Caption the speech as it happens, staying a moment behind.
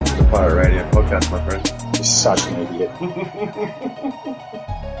Pirate Radio podcast, my friend. You're such an idiot.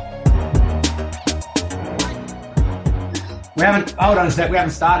 We haven't. Hold on a sec. We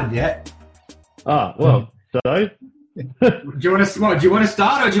haven't started yet. Ah, well, so Do you want to? Do you want to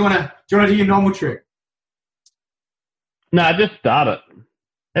start, or do you want to do your normal trick? nah, just start it.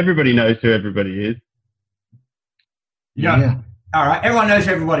 Everybody knows who everybody is. Yeah. All right. Everyone knows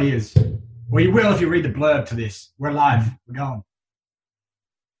who everybody is. Well, you will if you read the blurb to this. We're live. We're going.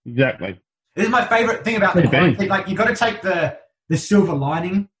 Exactly. This is my favorite thing about the Hey, Ben. quarantine. Like, you got to take the silver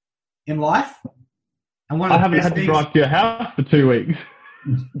lining in life. And one of I the haven't best had to things- drive to your house for 2 weeks.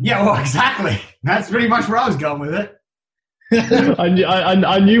 Yeah, well, exactly. That's pretty much where I was going with it.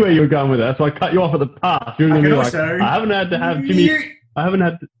 I knew where you were going with that, so I cut you off at the pass. You were going to be like, also- I haven't had to have Jimmy. I haven't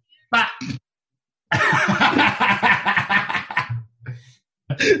had to.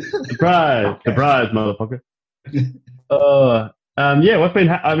 Surprise, motherfucker. Yeah, what's been?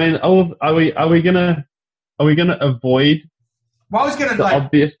 Are we gonna avoid Well, I was going the to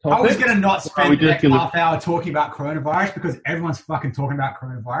obvious topic? I was going to not Are spend we the just next gonna- half hour talking about coronavirus because everyone's fucking talking about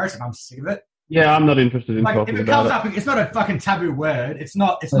coronavirus and I'm sick of it. Yeah, I'm not interested in Like, talking if it about comes it. up, it's not a fucking taboo word. It's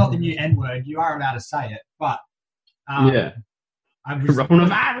not the new N word. You are allowed to say it, but Yeah, I was,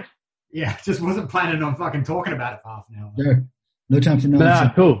 coronavirus. yeah, just wasn't planning on fucking talking about it for half an hour. Sure. No time for Nah,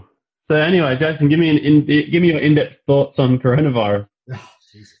 nonsense. cool. So anyway, Jason, give me your in-depth thoughts on coronavirus. Oh,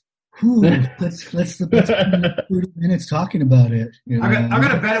 Jesus. Whew, let's spend 30 minutes talking about it. You know? I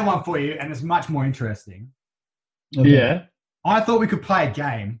got a better one for you, and it's much more interesting. Okay. Yeah. I thought we could play a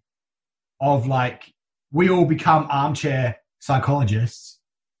game of, like, we all become armchair psychologists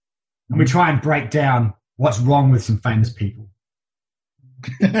and we try and break down what's wrong with some famous people.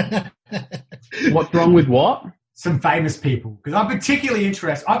 What's wrong with what? Some famous people. Because I'm particularly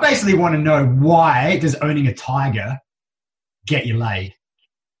interested. I basically want to know, why does owning a tiger get you laid?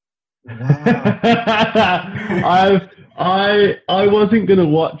 Wow. I wasn't gonna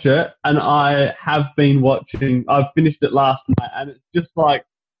watch it, and I have been watching. I've finished it last night, and it's just like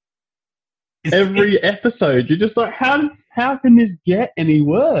every episode, you're just like, how can this get any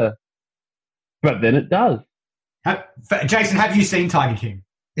worse? But then it does. Jason, have you seen Tiger King?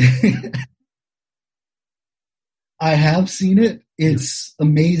 I have seen it. It's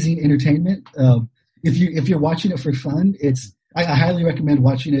amazing entertainment. If you're watching it for fun, I highly recommend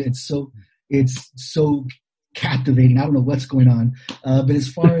watching it. It's so captivating. I don't know what's going on, but as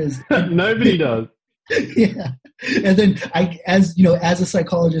far as Nobody does. yeah, and then as a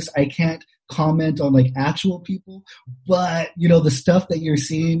psychologist, I can't comment on like actual people, but the stuff that you're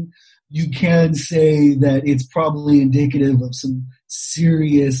seeing, you can say that it's probably indicative of some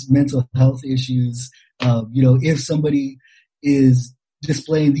serious mental health issues. If somebody is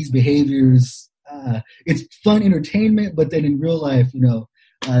displaying these behaviors, it's fun entertainment, but then in real life,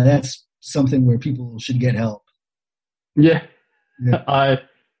 that's something where people should get help. Yeah.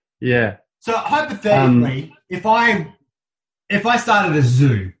 Yeah. So hypothetically, if I started a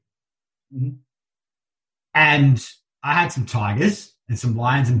zoo Mhm. and I had some tigers and some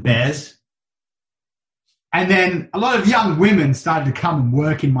lions and bears, and then a lot of young women started to come and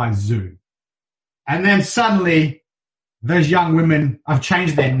work in my zoo, and then suddenly those young women, I've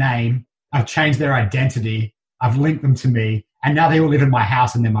changed their name, I've changed their identity, I've linked them to me, and now they all live in my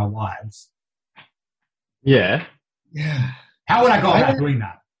house and they're my wives. Yeah. Yeah. How would I go about doing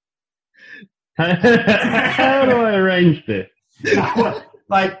that? How do I arrange this?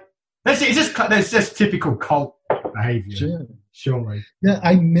 Like, that's just typical cult behavior. Sure. Surely. Yeah,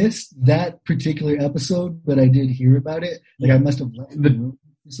 I missed that particular episode, but I did hear about it. Like I must have left the room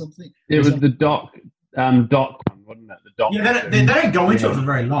or something. It was the doc one, wasn't it? The doc. Yeah, they don't go into it for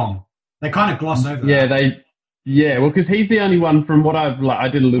very long. They kind of gloss over Yeah, that. well, because he's the only one from what I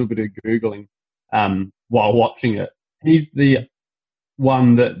did a little bit of Googling while watching it. He's the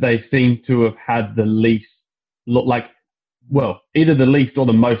one that they seem to have had the least, either the least or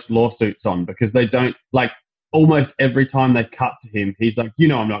the most lawsuits on, because they don't, almost every time they cut to him, he's like,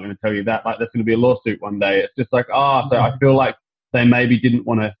 I'm not going to tell you that. Like, there's going to be a lawsuit one day. It's just like, so I feel like they maybe didn't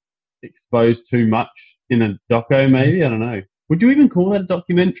want to expose too much in a doco, maybe. I don't know. Would you even call that a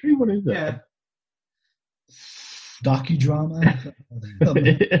documentary? What is it? Yeah. docudrama.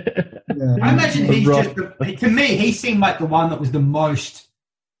 Yeah. I imagine to me, he seemed like the one that was the most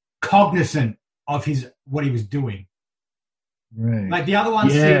cognizant of what he was doing. Right. Like the other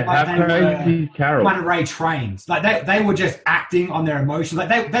ones Yeah, seemed like how crazy, they Carol. were kind of Ray trains. Like they were just acting on their emotions.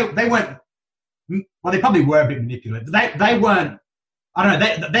 Like they weren't. Well, they probably were a bit manipulative. They weren't. I don't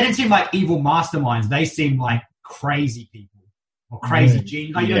know. They didn't seem like evil masterminds. They seemed like crazy people or crazy Right.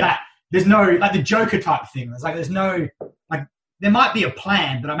 genius. Like, that. There's no, like, the Joker type thing. There's no, like, there might be a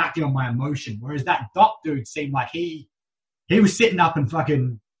plan, but I'm acting on my emotion. Whereas that Doc dude seemed like he was sitting up and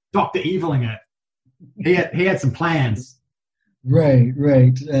fucking Dr. Eviling it. He had some plans. Right.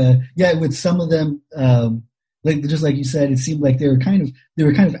 Yeah, with some of them, just like you said, it seemed like they were kind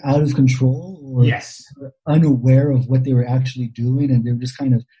of out of control or yes, unaware of what they were actually doing, and they were just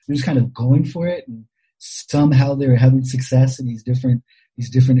kind of going for it, and somehow they were having success in these different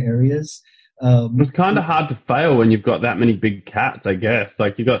areas. It's kind of hard to fail when you've got that many big cats, I guess.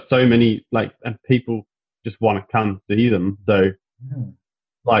 Like, you've got so many, like, and people just want to come see them. So,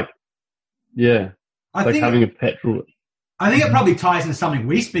 like, yeah, like having a petrol. I think it probably ties into something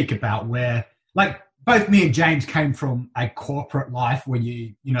we speak about where, like, both me and James came from a corporate life where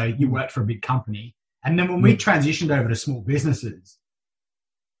you worked for a big company. And then when we transitioned over to small businesses,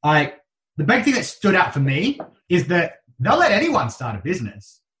 the big thing that stood out for me is that they'll let anyone start a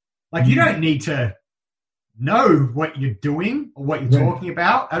business. Like, you don't need to know what you're doing or what you're talking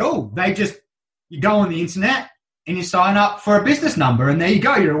about at all. You go on the internet and you sign up for a business number, and there you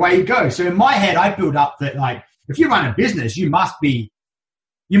go. You're away you go. So in my head, I build up that, like, if you run a business, you must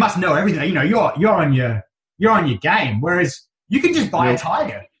know everything. You know, you're on your game. Whereas you can just buy a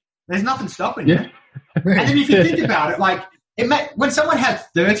tiger. There's nothing stopping you. And then if you think about it, like, when someone has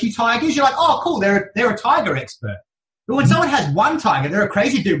 30 tigers, you're like, oh, cool, they're a tiger expert. But when someone has one tiger, they're a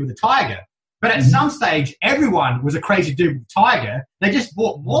crazy dude with a tiger. But at some stage, everyone was a crazy dude with a tiger. They just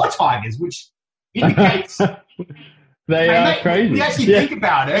bought more tigers, which indicates they are crazy. When you actually think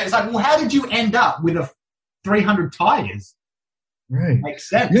about it, it's like, well, how did you end up with 300 tigers? Right. Makes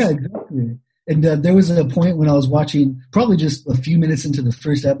sense. Yeah, exactly. And there was a point when I was watching, probably just a few minutes into the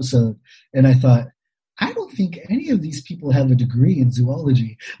first episode, and I thought, I don't think any of these people have a degree in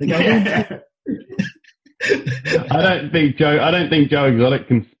zoology. Like, I don't think Joe Exotic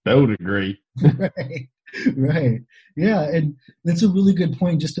can spell degree. Right. Yeah, and that's a really good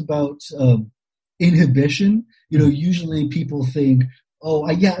point just about inhibition. You know, usually people think, oh,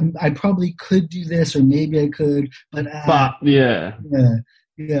 I probably could do this, or maybe I could, but yeah. And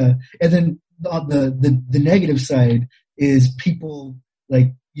then on the negative side is people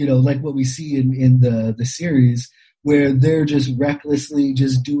like what we see in the series, where they're just recklessly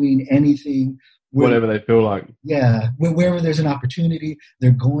just doing anything. Whatever they feel like. Yeah. Wherever there's an opportunity,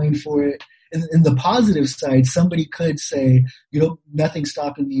 they're going for it. And in the positive side, somebody could say, nothing's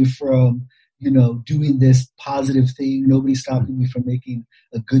stopping me from, doing this positive thing. Nobody's stopping me from making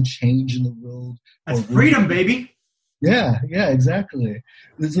a good change in the world. That's freedom, baby. Yeah, exactly.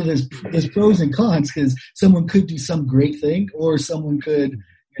 So there's pros and cons, because someone could do some great thing, or someone could,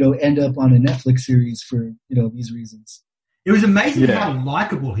 end up on a Netflix series for, these reasons. It was amazing how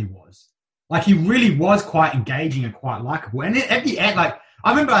likable he was. Like, he really was quite engaging and quite likable. And at the end, like,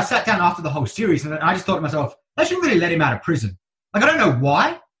 I remember I sat down after the whole series and I just thought to myself, they should really let him out of prison. Like, I don't know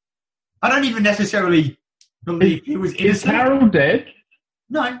why. I don't even necessarily believe he was innocent. Is Carol dead?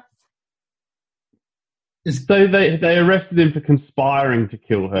 No. So they arrested him for conspiring to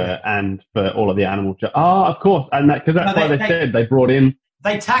kill her and for all of the animal charges. Oh, of course. And because that's why they said they brought in.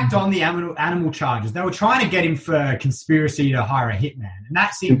 They tacked on the animal charges. They were trying to get him for conspiracy to hire a hitman. And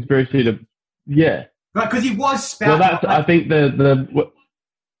that seemed... Conspiracy to... Yeah. Because he was spouting... Well, that's... I think but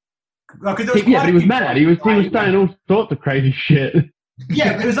he was mad. He was saying all sorts of crazy shit.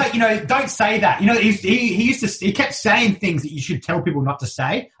 Yeah, but it was like, don't say that. He kept saying things that you should tell people not to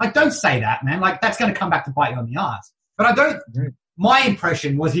say. Like, don't say that, man. Like, that's going to come back to bite you on the ass. But I don't... My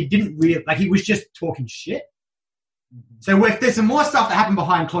impression was he didn't really... Like, he was just talking shit. So if there's some more stuff that happened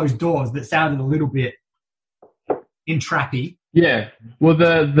behind closed doors that sounded a little bit entrappy. Yeah. Well,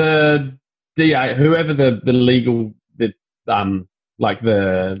 the DA, whoever the legal,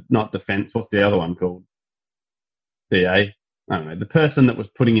 not defense, what's the other one called? DA? I don't know. The person that was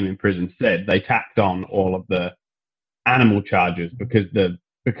putting him in prison said they tacked on all of the animal charges because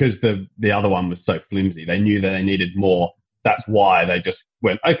the other one was so flimsy. They knew that they needed more. That's why they just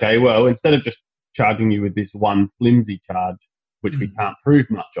went, okay, well, instead of just charging you with this one flimsy charge, which we can't prove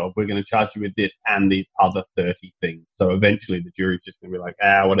much of, we're going to charge you with this and these other 30 things. So eventually the jury's just going to be like,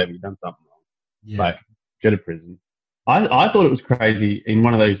 whatever, you've done something wrong. Yeah. Like, go to prison. I thought it was crazy in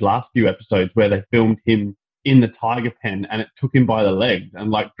one of those last few episodes where they filmed him in the tiger pen and it took him by the legs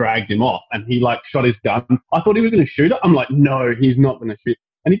and like dragged him off and he like shot his gun. I thought he was going to shoot it. I'm like, no, he's not going to shoot.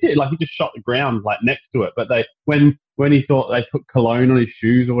 And he did. Like, he just shot the ground like next to it. But when he thought they put cologne on his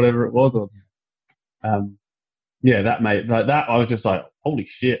shoes or whatever it was, that made like that. I was just like, holy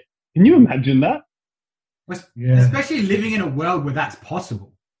shit! Can you imagine that? Yeah. Especially living in a world where that's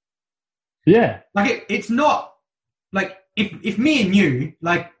possible. Yeah. Like it's not like if me and you,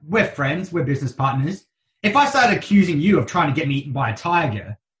 like, we're friends, we're business partners, if I started accusing you of trying to get me eaten by a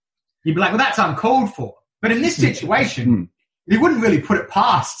tiger, you'd be like, well, that's uncalled for. But in this situation, they wouldn't really put it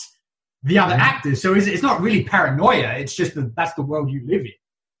past the other actors. So it's not really paranoia. It's just that's the world you live in.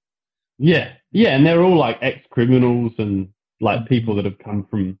 Yeah. Yeah. And they're all like ex-criminals and like people that have come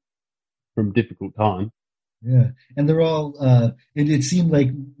from difficult times. Yeah. And they're all, it seemed like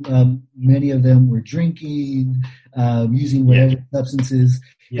many of them were drinking, using whatever substances.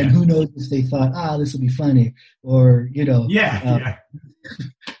 Yeah. And who knows if they thought, this will be funny, or, who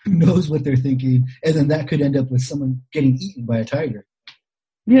knows what they're thinking. And then that could end up with someone getting eaten by a tiger.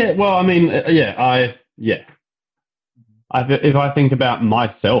 Yeah, well, I mean, if I think about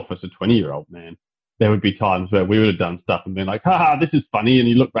myself as a 20-year-old man, there would be times where we would have done stuff and been like, this is funny. And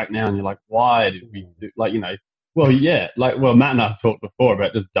you look back now and you're like, why did we do, like, Matt and I have talked before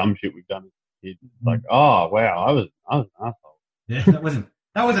about just dumb shit we've done as kids. Like, oh, wow, I was an asshole. Yeah, that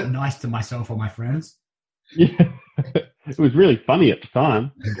wasn't nice to myself or my friends. Yeah, it was really funny at the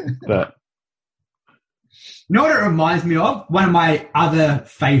time, but. You know what it reminds me of? One of my other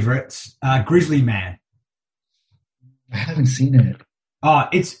favorites, Grizzly Man. I haven't seen it. Oh,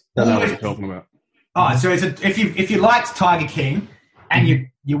 it's. I don't know what you're talking about. Oh, so if you liked Tiger King and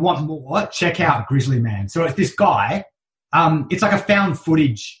you want more, check out Grizzly Man. So it's this guy. It's like a found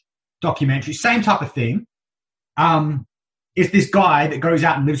footage documentary, same type of thing. It's this guy that goes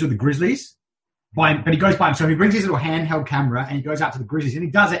out and lives with the grizzlies, but he goes by himself. He brings his little handheld camera and he goes out to the grizzlies, and he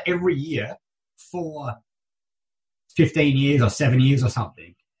does it every year for 15 years or 7 years or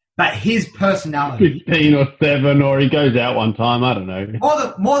something. But his personality... 15 or 7, or he goes out one time, I don't know.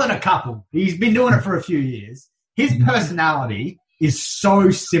 More than a couple. He's been doing it for a few years. His personality is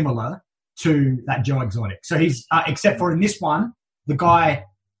so similar to that Joe Exotic. So he's, except for in this one, the guy,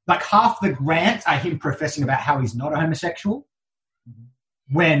 like half the rants are him professing about how he's not a homosexual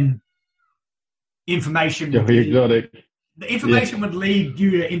when information... Joe Exotic. The information would lead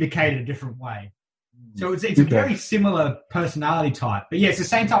you to indicate it a different way. So it's a very similar personality type. But yeah, it's the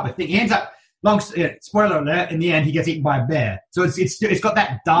same type of thing. He ends up, spoiler alert, in the end he gets eaten by a bear. So it's got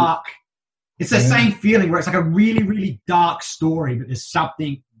that dark, it's the same feeling where it's like a really, really dark story, but there's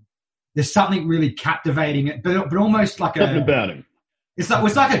something really captivating it, but almost like something about him. It's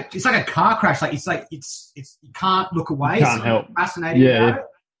like a car crash. Like it's you can't look away. You can't help. Fascinating about it.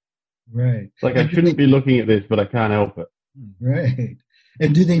 Right. It's like I shouldn't be looking at this, but I can't help it. Right.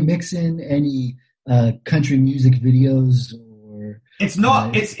 And do they mix in any country music videos, or it's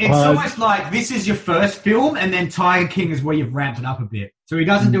not it's almost like this is your first film and then Tiger King is where you've ramped it up a bit, so he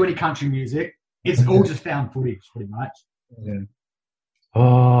doesn't do any country music. It's all just found footage pretty much.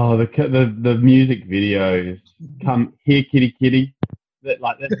 The music videos come here, kitty kitty, there's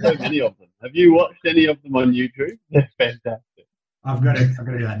so many of them. Have you watched any of them on YouTube? They're fantastic. I've got to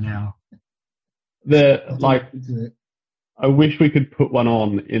do that now. They're like, I wish we could put one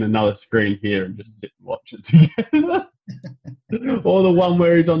on in another screen here and just sit and watch it together. Or the one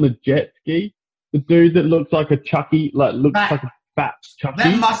where he's on the jet ski. The dude that looks like a Chucky, like a fat Chucky.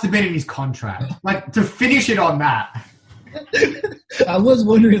 That must have been in his contract. Like, to finish it on that. I was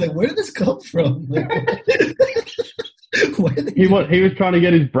wondering, where did this come from? He was trying to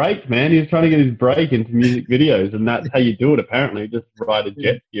get his break, man. He was trying to get his break into music videos, and that's how you do it, apparently. Just ride a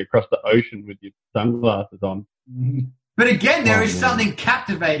jet ski across the ocean with your sunglasses on. But again, there is something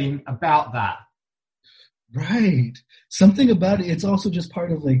captivating about that. Right. Something about it. It's also just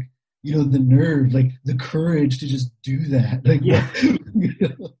part of, the nerve, the courage to just do that.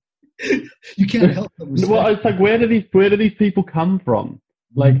 You can't help but respect. Well, it's like, where do these people come from?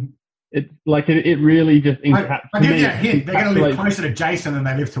 It's like it really just encapsulates. I give you a hint. They're going to live closer to Jason than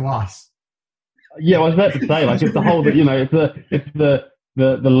they live to us. Yeah, I was about to say, it's the whole, it's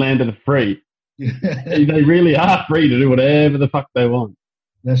the land of the free. They really are free to do whatever the fuck they want.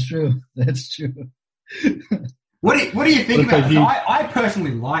 That's true. What do you think about that? I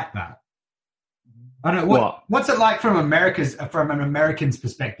personally like that. I don't know what's it like from an American's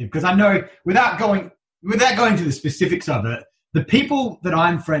perspective, because I know without going to the specifics of it, the people that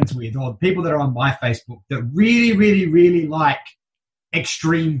I'm friends with, or the people that are on my Facebook that really, really, really like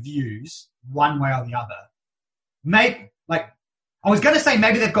extreme views one way or the other, I was going to say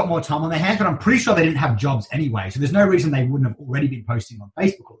maybe they've got more time on their hands, but I'm pretty sure they didn't have jobs anyway. So there's no reason they wouldn't have already been posting on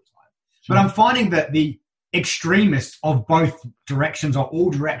Facebook all the time. Sure. But I'm finding that the extremists of both directions or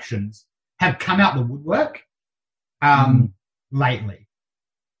all directions have come out the woodwork lately.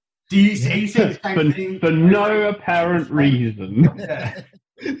 Are you seeing the same thing? For no apparent reason.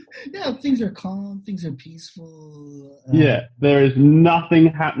 Yeah, things are calm. Things are peaceful. There is nothing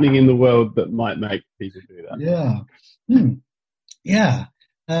happening in the world that might make people do that. Yeah. Yeah.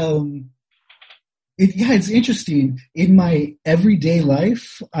 It's interesting. In my everyday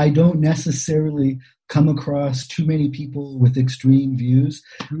life, I don't necessarily come across too many people with extreme views.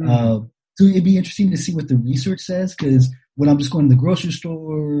 So it'd be interesting to see what the research says, because when I'm just going to the grocery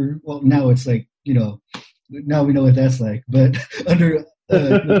store, well, now it's like, now we know what that's like. But under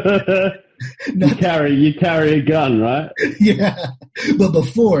you carry a gun, right? Yeah, but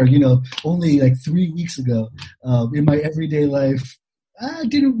before, only like 3 weeks ago, in my everyday life, I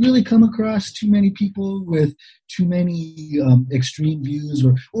didn't really come across too many people with too many extreme views,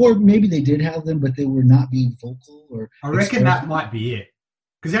 or maybe they did have them, but they were not being vocal. Or I reckon that might be it,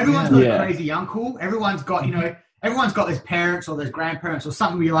 because everyone's got a crazy uncle. Everyone's got everyone's got their parents or their grandparents or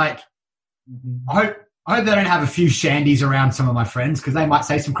something where you're like, I hope they don't have a few shandies around some of my friends, because they might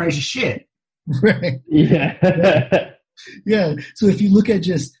say some crazy shit. Right. Yeah. Yeah. So if you look at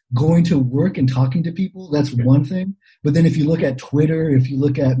just going to work and talking to people, that's one thing. But then if you look at Twitter, if you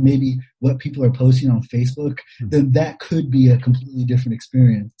look at maybe what people are posting on Facebook, then that could be a completely different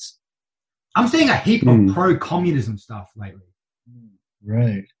experience. I'm seeing a heap of pro-communism stuff lately.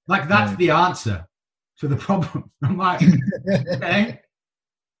 Right. Like that's the answer to the problem. I'm like, okay.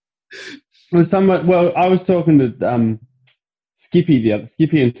 Well, I was talking to Skippy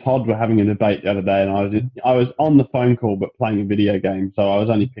and Todd were having a debate the other day, and I was on the phone call but playing a video game, so I was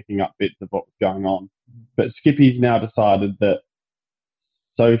only picking up bits of what was going on. But Skippy's now decided that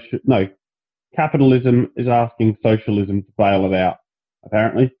capitalism is asking socialism to bail it out,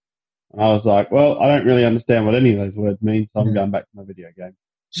 apparently. And I was like, well, I don't really understand what any of those words mean, so I'm going back to my video game.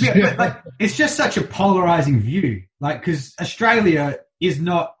 Yeah, but it's just such a polarizing view, because Australia is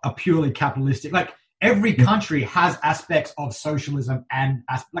not a purely capitalistic. Every country has aspects of socialism and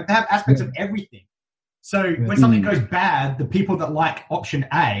they have aspects of everything. So when something goes bad, the people that like option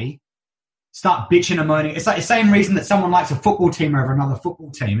A start bitching and moaning. It's like the same reason that someone likes a football team over another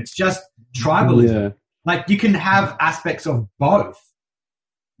football team. It's just tribalism. Yeah. You can have aspects of both.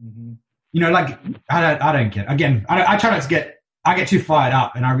 I don't get. Again, I try not to get. I get too fired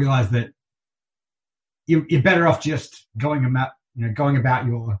up, and I realize that you're better off just going about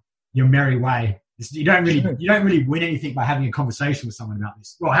your merry way. You don't really win anything by having a conversation with someone about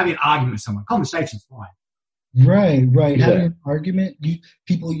this. Well, having an argument with someone, conversation's fine. Right. Yeah. Having an argument,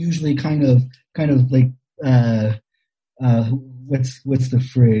 people usually kind of like what's the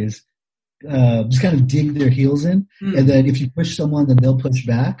phrase? Just kind of dig their heels in, and then if you push someone, then they'll push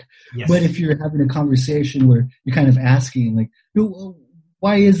back. Yes. But if you're having a conversation where you're kind of asking, like,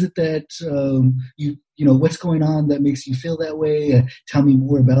 why is it that what's going on that makes you feel that way? Tell me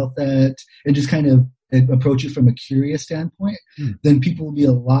more about that, and just kind of approach it from a curious standpoint. Then people will be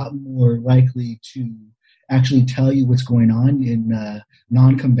a lot more likely to actually tell you what's going on in a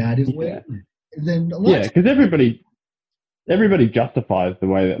non-combative way. Then because everybody justifies the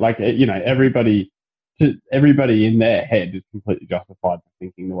way that, everybody in their head is completely justified for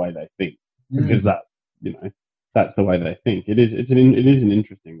thinking the way they think, because that's the way they think. It is an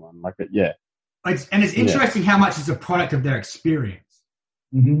interesting one. It's interesting how much is a product of their experience.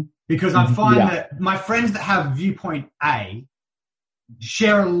 Because I find that my friends that have viewpoint A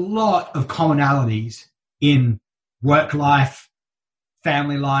share a lot of commonalities in work life,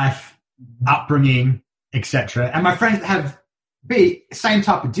 family life, upbringing, etc. And my friends that have B, same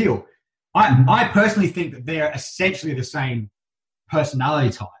type of deal. I personally think that they're essentially the same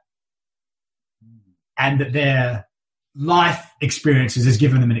personality type, and that their life experiences has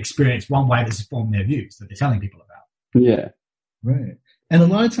given them an experience one way that's formed their views that they're telling people about. Yeah. Right. And a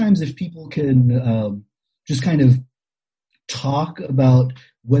lot of times if people can just kind of talk about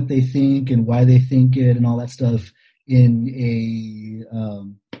what they think and why they think it and all that stuff in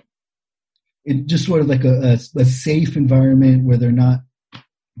just sort of like a safe environment where they're not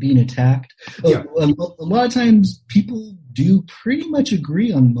being attacked. Yeah. A lot of times people do pretty much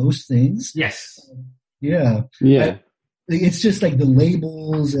agree on most things. Yes. Yeah. Yeah. It's just like the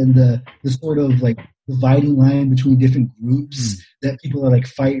labels and the sort of like dividing line between different groups that people are like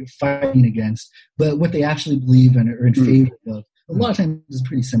fighting against. But what they actually believe in or in favor of, a lot of times is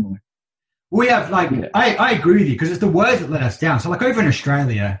pretty similar. We have I agree with you, because it's the words that let us down. So over in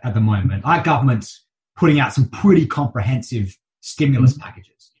Australia at the moment, our government's putting out some pretty comprehensive stimulus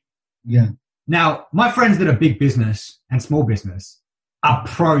packages. Yeah. Now, my friends that are big business and small business are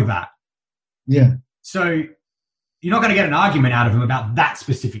pro that. Yeah. So you're not going to get an argument out of them about that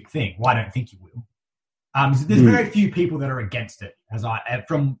specific thing. Well, I don't think you will. So there's very few people that are against it,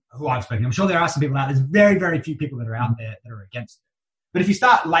 from who I've spoken. I'm sure there are some people out there. There's very, very few people that are out there that are against it. But if you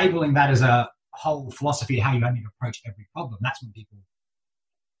start labeling that as a whole philosophy of how you only approach every problem, that's when people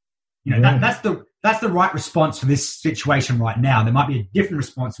You know, that's the right response for this situation right now. There might be a different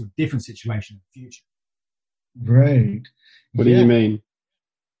response to a different situation in the future. Right. What do you mean?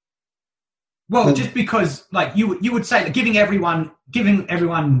 Well, just because, like, you would say that giving everyone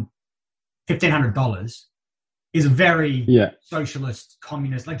 $1,500 is a very socialist,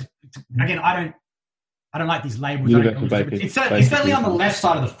 communist. Like, again, I don't like these labels. It's certainly on the left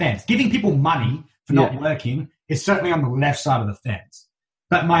side of the fence. Giving people money for not working is certainly on the left side of the fence.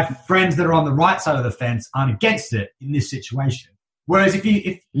 But my friends that are on the right side of the fence aren't against it in this situation. Whereas if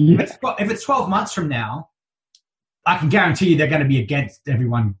it's 12 months from now, I can guarantee you they're going to be against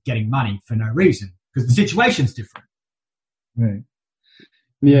everyone getting money for no reason because the situation's different. Right.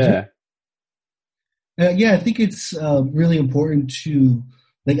 Yeah. I think it's really important to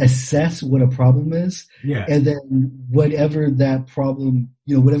like assess what a problem is, and then whatever that problem,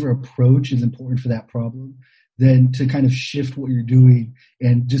 whatever approach is important for that problem, then to kind of shift what you're doing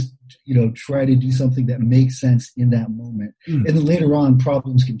and just try to do something that makes sense in that moment. And then later on,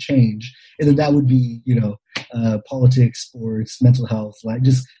 problems can change, and then that would be politics, sports, mental health, like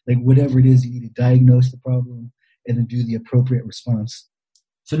just like whatever it is, you need to diagnose the problem and then do the appropriate response.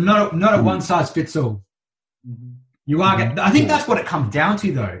 So not a one size fits all. Mm-hmm. You are. I think that's what it comes down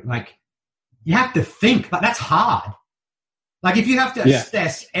to, though. Like, you have to think. Like, that's hard. Like, if you have to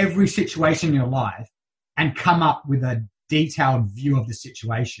assess every situation in your life and come up with a detailed view of the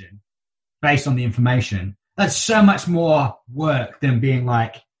situation based on the information, that's so much more work than being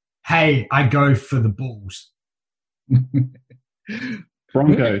like, "Hey, I go for the Bulls."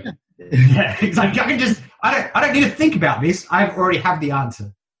 Broncos. Yeah, it's like I don't need to think about this. I already have the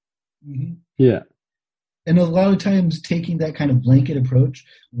answer. Mm-hmm. Yeah. And a lot of times taking that kind of blanket approach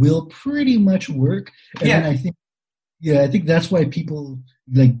will pretty much work. And then I think that's why people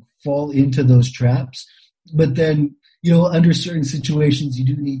like fall into those traps. But then, under certain situations, you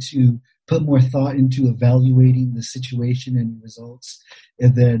do need to put more thought into evaluating the situation and results.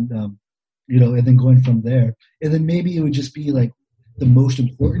 And then, and then going from there. And then maybe it would just be like the most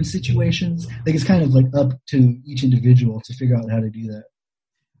important situations. Like it's kind of like up to each individual to figure out how to do that.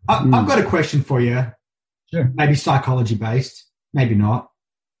 I've got a question for you. Sure. Maybe psychology based, maybe not.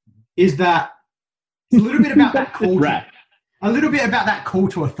 Is that a little bit about that call? A little bit about that call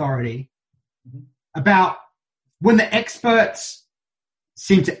to authority. About when the experts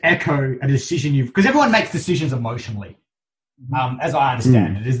seem to echo a decision because everyone makes decisions emotionally, as I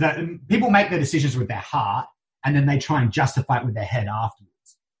understand it. Is that people make their decisions with their heart and then they try and justify it with their head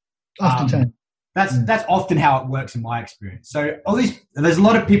afterwards. Oftentimes. That's often how it works in my experience. So there's a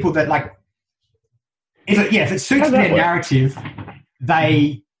lot of people that like. If it suits their narrative,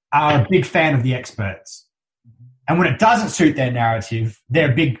 they are a big fan of the experts. And when it doesn't suit their narrative,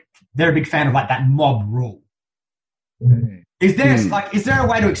 they're a big fan of like that mob rule. Is there a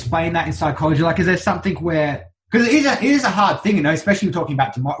way to explain that in psychology? Like, is there something where, because it is a hard thing, especially we're talking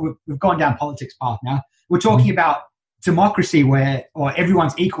about we've gone down politics path now. We're talking about democracy or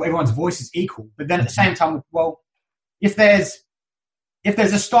everyone's equal, everyone's voice is equal. But then at the same time, well, if there's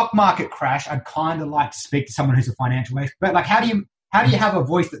a stock market crash, I'd kind of like to speak to someone who's a financial expert. Like, how do you have a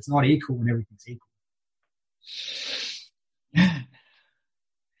voice that's not equal when everything's equal?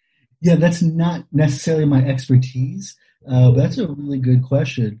 Yeah, that's not necessarily my expertise. But that's a really good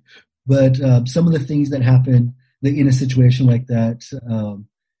question. But some of the things that happen in a situation like that,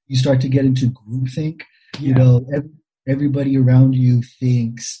 you start to get into groupthink. Everybody around you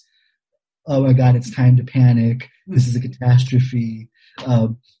thinks, "Oh my God, it's time to panic. This is a catastrophe."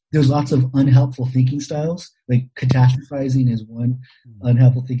 There's lots of unhelpful thinking styles, like catastrophizing is one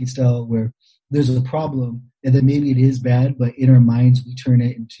unhelpful thinking style where there's a problem and then maybe it is bad, but in our minds we turn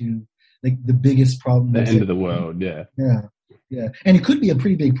it into like the biggest problem. The end of the world, yeah. Yeah. And it could be a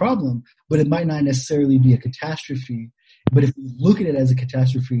pretty big problem, but it might not necessarily be a catastrophe. But if we look at it as a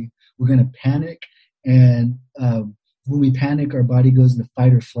catastrophe, we're going to panic. And when we panic, our body goes into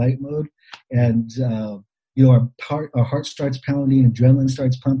fight or flight mode. And our heart starts pounding, adrenaline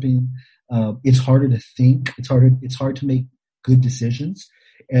starts pumping. It's harder to think. It's hard to make good decisions.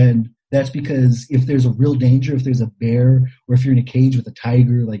 And that's because if there's a real danger, if there's a bear, or if you're in a cage with a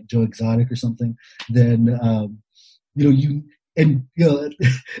tiger like Joe Exotic or something, then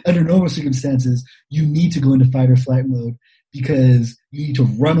under normal circumstances, you need to go into fight or flight mode because you need to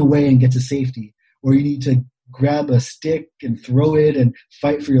run away and get to safety, or you need to grab a stick and throw it and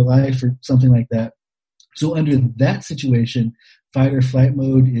fight for your life or something like that. So under that situation, fight or flight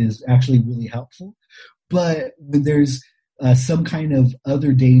mode is actually really helpful. But when there's some kind of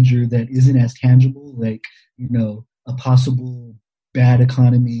other danger that isn't as tangible, like, a possible bad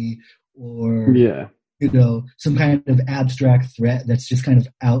economy or, some kind of abstract threat that's just kind of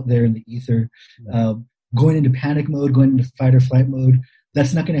out there in the ether. Going into panic mode, going into fight or flight mode,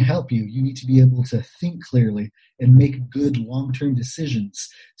 that's not going to help you. You need to be able to think clearly and make good long-term decisions.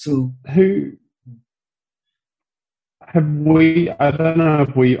 So who have we? I don't know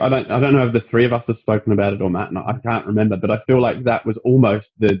if the three of us have spoken about it or Matt, and I can't remember. But I feel like that was almost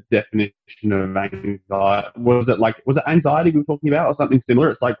the definition of anxiety. Was it anxiety we were talking about, or something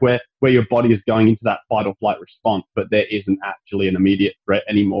similar? It's like where your body is going into that fight or flight response, but there isn't actually an immediate threat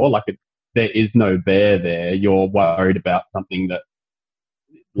anymore. Like there is no bear there. You're worried about something that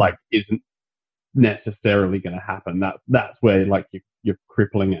like isn't necessarily going to happen. That's where like your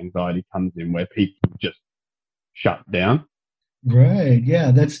crippling anxiety comes in, where people just shut down. Right.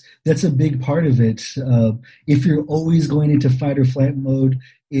 Yeah, that's a big part of it. If you're always going into fight or flight mode,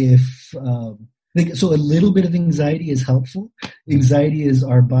 so a little bit of anxiety is helpful. Anxiety is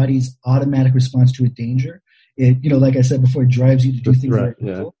our body's automatic response to a danger. It, like I said before, it drives you to do things that are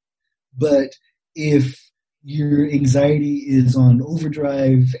helpful. But if your anxiety is on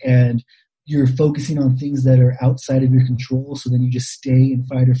overdrive and you're focusing on things that are outside of your control, so then you just stay in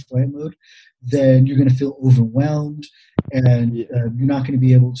fight or flight mode, then you're going to feel overwhelmed, and you're not going to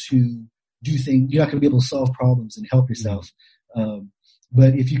be able to do things. You're not going to be able to solve problems and help yourself.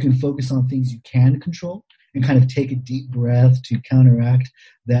 But if you can focus on things you can control and kind of take a deep breath to counteract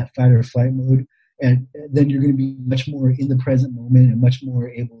that fight or flight mode, and then you're going to be much more in the present moment and much more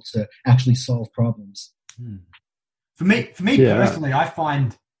able to actually solve problems. For me personally, I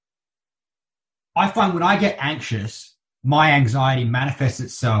find when I get anxious, my anxiety manifests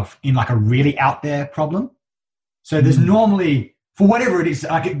itself in like a really out there problem. So there's normally, for whatever it is,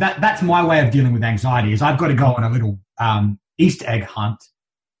 like that's my way of dealing with anxiety, is I've got to go on a little Easter egg hunt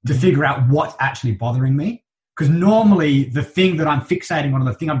to figure out what's actually bothering me. Because normally the thing that I'm fixating on, or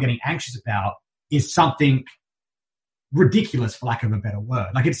the thing I'm getting anxious about, is something ridiculous, for lack of a better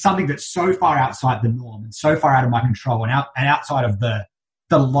word. Like it's something that's so far outside the norm and so far out of my control and outside of the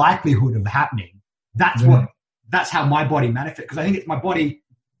likelihood of happening. That's how my body manifests. Because I think it's my body.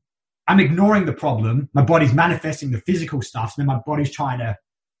 I'm ignoring the problem. My body's manifesting the physical stuff, and then my body's trying to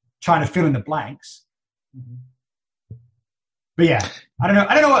fill in the blanks. But yeah, I don't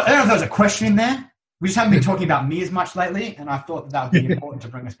know if there was a question in there. We just haven't been talking about me as much lately, and I thought that would be important to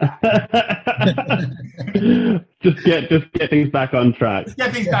bring us back. just get things back on track. Just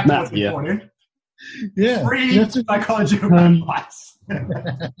get things back to what's important. Yeah. Free psychological advice.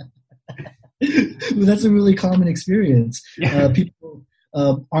 Well, that's a really common experience. People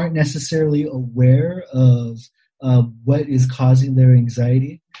aren't necessarily aware of what is causing their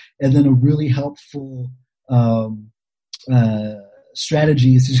anxiety, and then a really helpful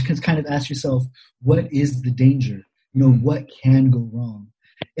strategy is to just kind of ask yourself, what is the danger? What can go wrong?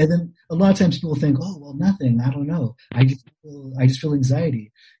 And then a lot of times people think, oh, well, nothing. I don't know. I just feel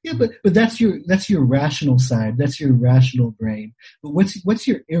anxiety. Yeah, but that's your rational side. That's your rational brain. But what's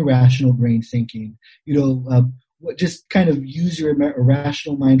your irrational brain thinking? Just kind of use your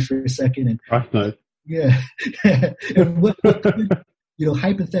irrational mind for a second and nice. Yeah. And what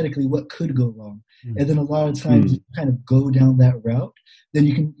hypothetically, what could go wrong? And then a lot of times you kind of go down that route,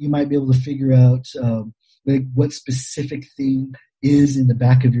 then you might be able to figure out like what specific thing is in the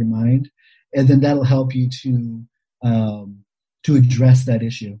back of your mind, and then that'll help you to address that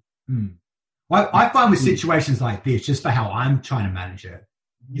issue. Well, I find with situations like this, just for how I'm trying to manage it,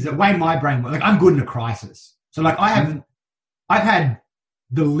 is the way my brain works. Like I'm good in a crisis, so like I've had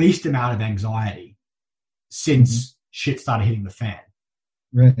the least amount of anxiety since shit started hitting the fan.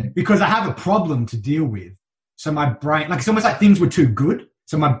 Right. Because I have a problem to deal with. So my brain, like it's almost like things were too good.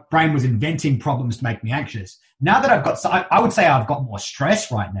 So my brain was inventing problems to make me anxious. Now that I would say I've got more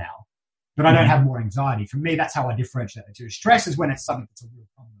stress right now, but I don't have more anxiety. For me, that's how I differentiate the two. Stress is when it's something that's a real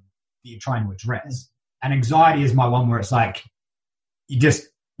problem that you're trying to address. And anxiety is my one where it's like, you're just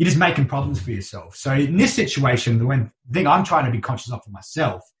making problems for yourself. So in this situation, the thing I'm trying to be conscious of for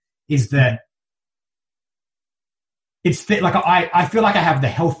myself is that like I feel like I have the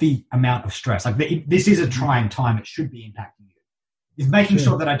healthy amount of stress. Like this is a trying time. It should be impacting you. Is making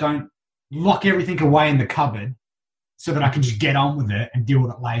sure that I don't lock everything away in the cupboard so that I can just get on with it and deal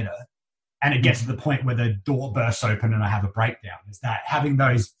with it later. And it gets to the point where the door bursts open and I have a breakdown. Is that having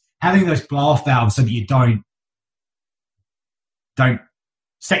those blow off valves so that you don't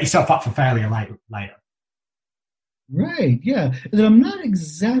set yourself up for failure later. Right. Yeah. And I'm not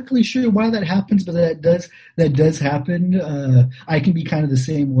exactly sure why that happens, but that does happen. I can be kind of the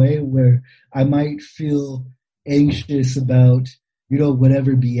same way, where I might feel anxious about,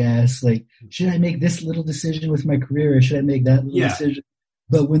 whatever BS. Like, should I make this little decision with my career, or should I make that little decision?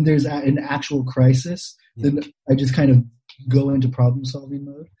 But when there's an actual crisis, then I just kind of go into problem solving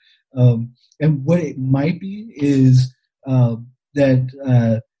mode. And what it might be is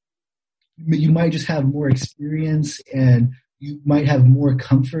that you might just have more experience and you might have more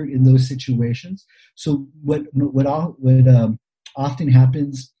comfort in those situations. So what often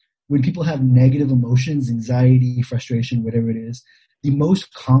happens when people have negative emotions, anxiety, frustration, whatever it is, the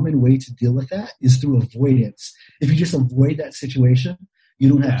most common way to deal with that is through avoidance. If you just avoid that situation, you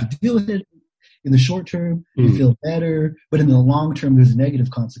don't have to deal with it. In the short term, you feel better, but in the long term, there's a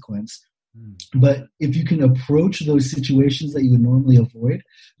negative consequence. But if you can approach those situations that you would normally avoid,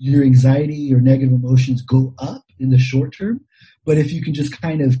 your anxiety or negative emotions go up in the short term. But if you can just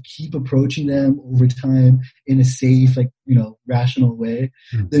kind of keep approaching them over time in a safe, rational way,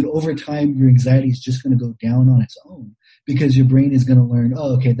 then over time, your anxiety is just going to go down on its own because your brain is going to learn,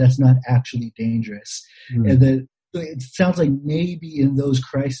 oh, okay, that's not actually dangerous. And then it sounds like maybe in those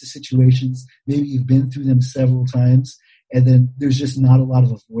crisis situations, maybe you've been through them several times, and then there's just not a lot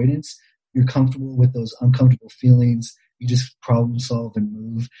of avoidance. You're comfortable with those uncomfortable feelings. You just problem solve and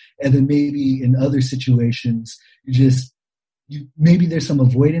move. And then maybe in other situations, maybe there's some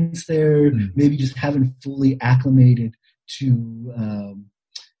avoidance there. Maybe you just haven't fully acclimated to,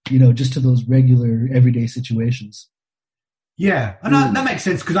 just to those regular everyday situations. Yeah, and that makes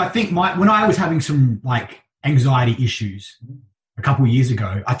sense because I think when I was having some anxiety issues a couple of years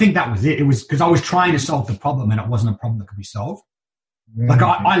ago, I think that was it. It was because I was trying to solve the problem and it wasn't a problem that could be solved. Right.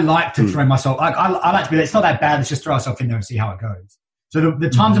 I like to throw myself, I like to be, it's not that bad, let's just throw ourselves in there and see how it goes. So the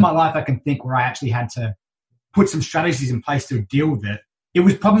times in my life I can think where I actually had to put some strategies in place to deal with it, it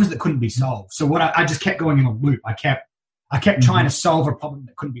was problems that couldn't be solved. So I just kept going in a loop. I kept trying to solve a problem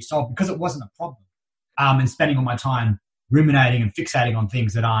that couldn't be solved because it wasn't a problem. And spending all my time ruminating and fixating on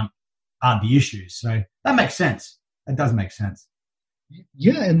things that aren't the issues. So that makes sense. That does make sense.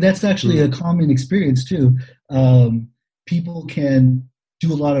 Yeah, and that's actually a common experience too. People can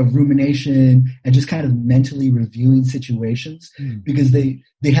do a lot of rumination and just kind of mentally reviewing situations because they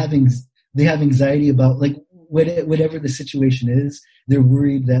have anxiety about whatever the situation is. They're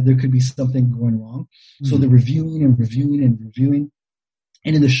worried that there could be something going wrong. So they're reviewing and reviewing and reviewing.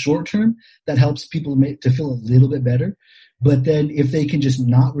 And in the short term, that helps people to feel a little bit better. But then if they can just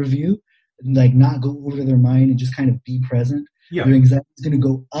not review, not go over their mind and just kind of be present, their anxiety is going to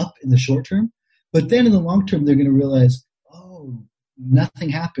go up in the short term. But then in the long term, they're going to realize, nothing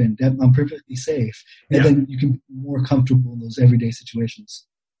happened. I'm perfectly safe. And then you can be more comfortable in those everyday situations.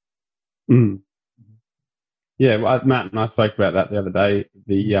 Yeah, well, Matt and I spoke about that the other day.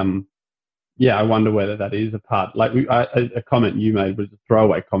 I wonder whether that is a part. A comment you made was a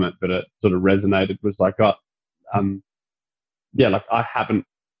throwaway comment, but it sort of resonated. Was I haven't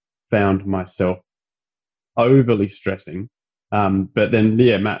found myself overly stressing. But then,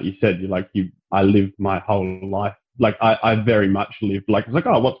 Matt, you said I lived my whole life. I very much live what's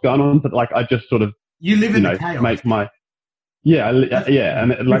going on? But I just sort of you live in the chaos. Make my and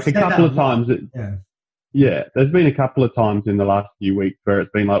a couple of times. There's been a couple of times in the last few weeks where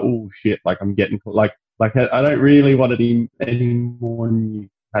it's been oh shit, I'm getting I don't really want any more new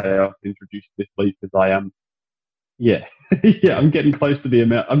chaos introduced this week because I am. I'm getting close to the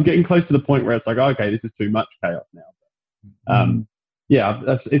amount. I'm getting close to the point where it's okay, this is too much chaos now.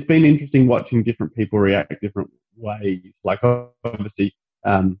 It's been interesting watching different people react different ways. Obviously,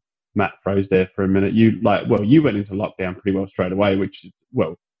 Matt froze there for a minute. You went into lockdown pretty well straight away, which is,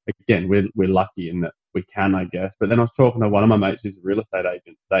 again, we're lucky in that we can, I guess. But then I was talking to one of my mates who's a real estate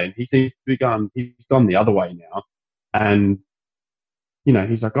agent today, and he seems to be he's gone the other way now. And,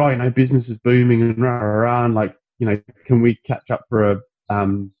 he's business is booming and rah, rah, rah, and can we catch up for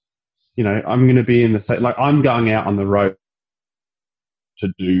I'm going to be in the state, I'm going out on the road to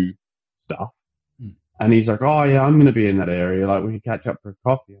do stuff. And he's I'm going to be in that area. We can catch up for a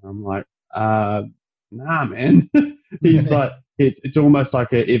coffee. And I'm nah, man. He's it's almost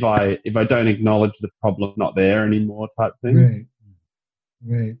if I don't acknowledge the problem not there anymore type thing.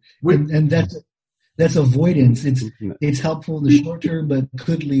 Right. And that's avoidance. It's helpful in the short term, but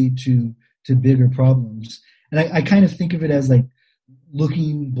could lead to bigger problems. And I kind of think of it as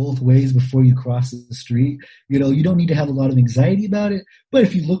looking both ways before you cross the street. You don't need to have a lot of anxiety about it, but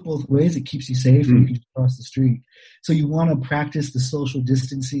if you look both ways, it keeps you safe and you can just cross the street. So you want to practice the social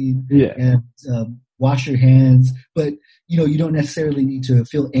distancing and wash your hands, but you don't necessarily need to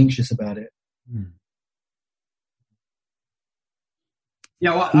feel anxious about it.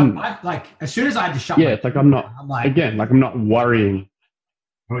 Yeah, well, I as soon as I had to shut my it's I'm not worrying.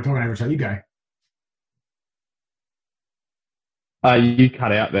 We're talking over each other. You go. You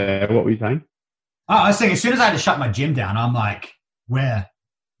cut out there. What were you saying? I was saying, as soon as I had to shut my gym down, I'm where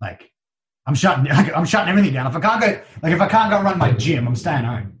Like I'm shutting everything down. If I can't go run my gym, I'm staying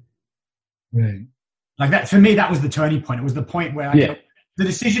home. Right. Like that, for me, that was the turning point. It was the point where the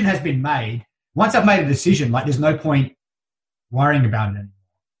decision has been made. Once I've made a decision, like there's no point worrying about it anymore.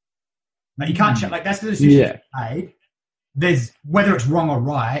 Like you can't like that's the decision made. There's whether it's wrong or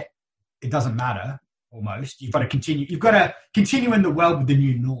right, it doesn't matter. Almost, you've got to continue. You've got to continue in the world with the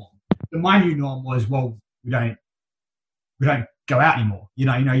new norm. And my new norm was, well, we don't go out anymore.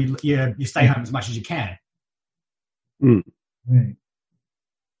 You stay home as much as you can. Mm. Right.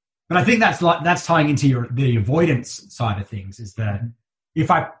 But I think that's tying into the avoidance side of things. Is that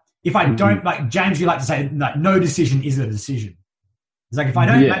if I don't, like James, you like to say, like, no decision is a decision. It's like if I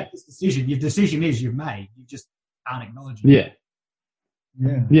don't make this decision, your decision is you've made. You just aren't acknowledging it.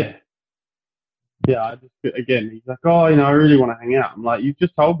 Yeah. Again, he's like, oh, I really want to hang out. I'm like, you've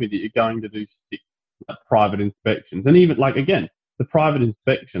just told me that you're going to do 6 private inspections, and even like again, the private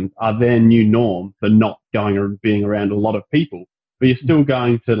inspections are their new norm for not going or being around a lot of people. But you're still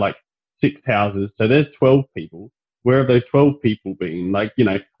going to like 6 houses, so there's 12 people. Where have those 12 people been? Like,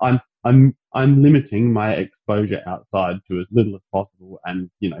 I'm limiting my exposure outside to as little as possible, and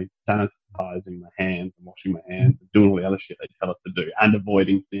sanitizing my hands and washing my hands and doing all the other shit they tell us to do, and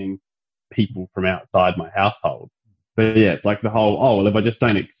avoiding seeing people from outside my household. But yeah, it's like the whole, if I just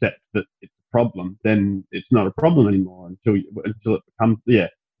don't accept that it's a problem, then it's not a problem anymore until it becomes,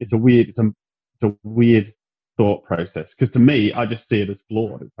 it's a weird thought process. Because to me, I just see it as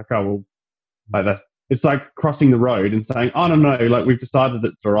flawed. It's like, oh, well, it's like crossing the road and saying, oh, no, like we've decided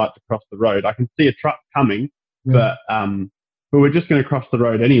that it's all right to cross the road. I can see a truck coming, but we're just going to cross the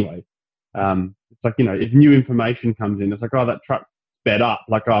road anyway. It's like, if new information comes in, it's like, oh, that truck sped up,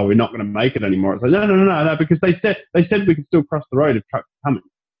 like, oh, we're not going to make it anymore. It's like, no, because they said we could still cross the road if trucks are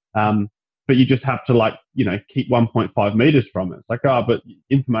coming. But you just have to, like, keep 1.5 meters from it. It's like, oh, but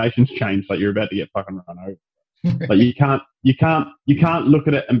information's changed, like you're about to get fucking run over. Like you can't look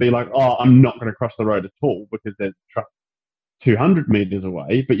at it and be like, oh, I'm not going to cross the road at all because there's a truck 200 meters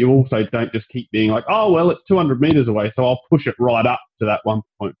away. But you also don't just keep being like, oh, well, it's 200 meters away, so I'll push it right up to that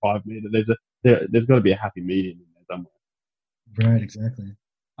 1.5 meter. There's got to be a happy medium in there somewhere. Right, exactly.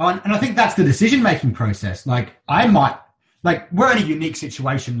 Oh, and I think that's the decision-making process. Like we're in a unique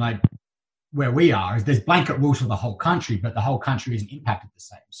situation, like where we are, is there's blanket rules for the whole country, but the whole country isn't impacted the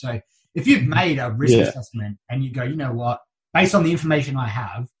same. So if you've made a risk assessment and you go, you know what, based on the information I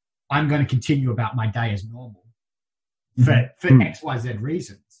have, I'm going to continue about my day as normal for X, Y, Z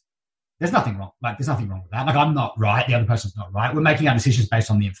reasons. There's nothing wrong. Like, there's nothing wrong with that. Like, I'm not right. The other person's not right. We're making our decisions based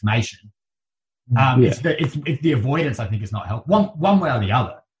on the information. It's the avoidance, I think, is not helpful. One way or the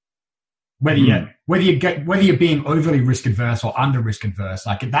other. Whether you're being overly risk adverse or under risk adverse,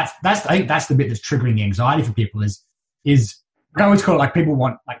 like I think that's the bit that's triggering the anxiety for people is I always call it like people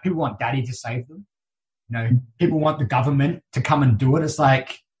want daddy to save them. People want the government to come and do it. It's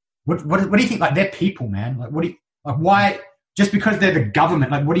like, what do you think? Like, they're people, man. Like, why? Just because they're the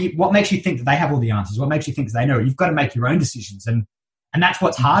government, like, what makes you think that they have all the answers? What makes you think they know? You've got to make your own decisions, and that's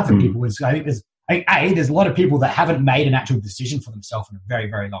what's hard for people. Is I think there's a lot of people that haven't made an actual decision for themselves in a very,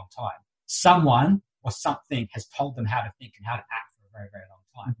 very long time. Someone or something has told them how to think and how to act for a very, very long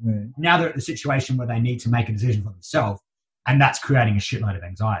time. Right. Now they're at the situation where they need to make a decision for themselves. And that's creating a shitload of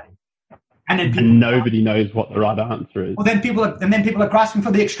anxiety. And then nobody knows what the right answer is. Well, then people are grasping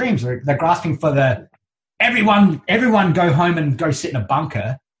for the extremes. They're grasping for the everyone go home and go sit in a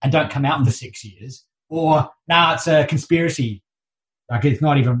bunker and don't come out for 6 years. Or now it's a conspiracy. Like, it's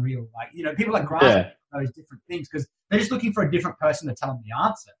not even real. Like, people are grasping for those different things because they're just looking for a different person to tell them the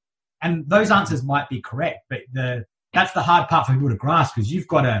answer. And those answers might be correct, but that's the hard part for people to grasp, because you've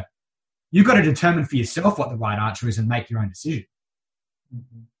got to determine for yourself what the right answer is and make your own decision.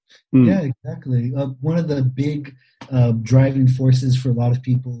 Mm-hmm. Yeah, exactly. One of the big driving forces for a lot of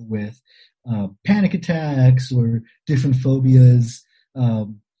people with panic attacks or different phobias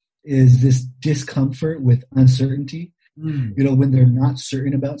is this discomfort with uncertainty. When they're not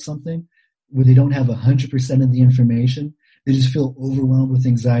certain about something, when they don't have 100% of the information, they just feel overwhelmed with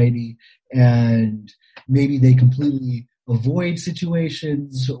anxiety, and maybe they completely avoid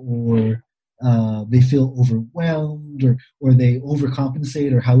situations, or they feel overwhelmed, or they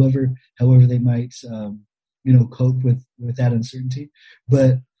overcompensate, or however they might cope with that uncertainty.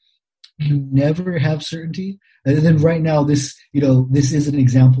 But you never have certainty. And then right now, this is an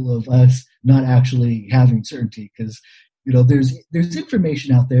example of us not actually having certainty, because there's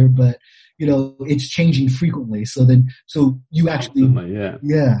information out there, but it's changing frequently. So you actually,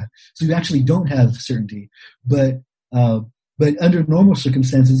 so you actually don't have certainty. But But under normal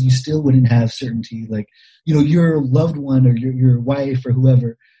circumstances, you still wouldn't have certainty. Like, your loved one or your wife or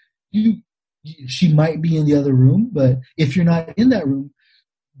whoever, she might be in the other room, but if you're not in that room,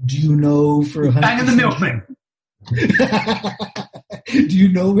 do you know for 100%? Bang the milkman. Do you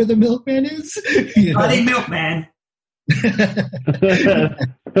know where the milkman is? Bloody milkman.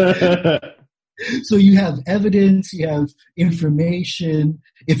 So you have evidence, you have information.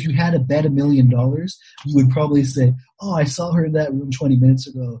 If you had to bet $1 million, you would probably say, "Oh, I saw her in that room 20 minutes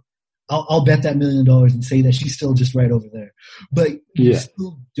ago. I'll bet that $1 million and say that she's still just right over there." But you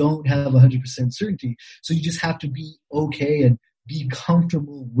still don't have 100% certainty. So you just have to be okay and be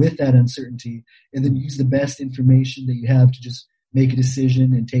comfortable with that uncertainty, and then use the best information that you have to just make a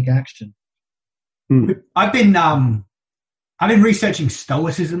decision and take action. I've been researching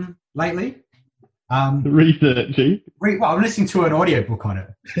Stoicism lately. Researching? Well, I'm listening to an audiobook on it.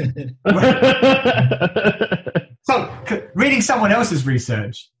 So, reading someone else's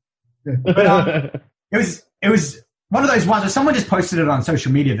research. But, it was one of those ones where someone just posted it on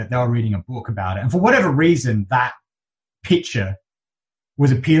social media that they were reading a book about it. And for whatever reason, that picture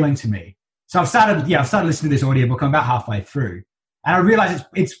was appealing to me. So I've started listening to this audiobook. I'm about halfway through. And I realized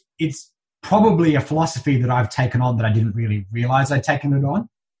it's probably a philosophy that I've taken on that I didn't really realize I'd taken it on.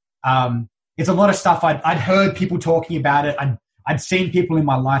 It's a lot of stuff I'd heard people talking about it. I'd seen people in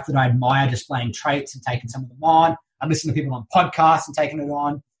my life that I admire displaying traits and taken some of them on. I'd listened to people on podcasts and taken it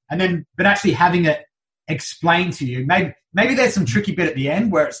on. But actually having it explained to you, maybe there's some tricky bit at the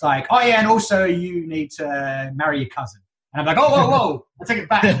end where it's like, oh yeah, and also you need to marry your cousin. And I'm like, oh, whoa, I take it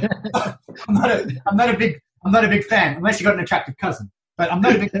back. I'm not a big fan, unless you got an attractive cousin. But I'm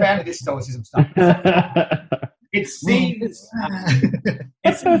not a big fan of this Stoicism stuff. It seems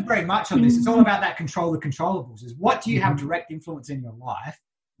very much on this. It's all about that control the controllables. Is what do you have direct influence in your life?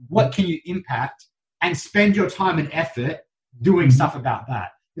 What can you impact? And spend your time and effort doing stuff about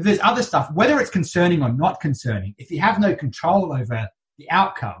that. If there's other stuff, whether it's concerning or not concerning, if you have no control over the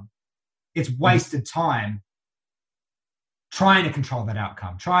outcome, it's wasted time trying to control that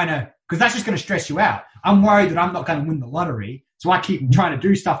outcome, because that's just going to stress you out. I'm worried that I'm not going to win the lottery, so I keep trying to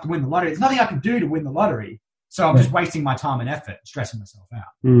do stuff to win the lottery. There's nothing I can do to win the lottery, so I'm just wasting my time and effort, stressing myself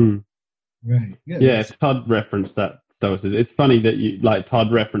out. Right. Yeah, Todd referenced that. It's funny that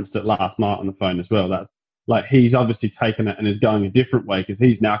Todd referenced it last night on the phone as well. That's like he's obviously taken it and is going a different way because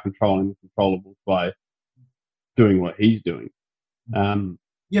he's now controlling the controllables by doing what he's doing. But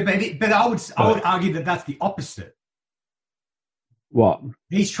I would argue that that's the opposite. What?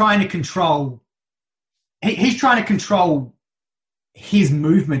 He's trying to control. He's trying to control his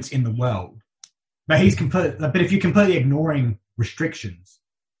movements in the world, but if you're completely ignoring restrictions,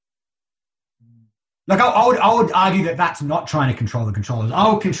 like I would argue that that's not trying to control the controllers.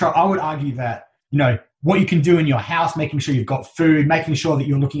 I would argue that what you can do in your house, making sure you've got food, making sure that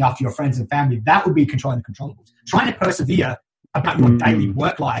you're looking after your friends and family, that would be controlling the controllables. Trying to persevere about your daily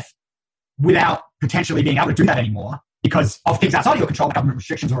work life without potentially being able to do that anymore because of things outside of your control, like government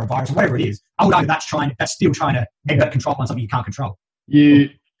restrictions or a virus or whatever it is, I would argue that's still trying to exert control on something you can't control.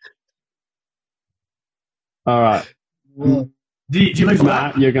 All right. Well, do you lose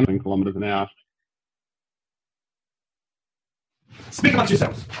that? You're going to kilometers an hour. Speak amongst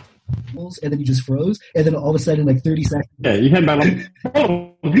yourselves. And then you just froze, and then all of a sudden, like 30 seconds. Yeah, you came back like,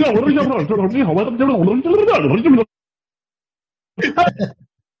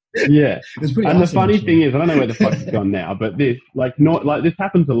 yeah. And awesome, the funny thing is, I don't know where the fuck it's gone now, but this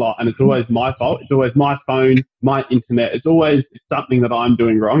happens a lot, and it's always my fault. It's always my phone, my internet. It's always something that I'm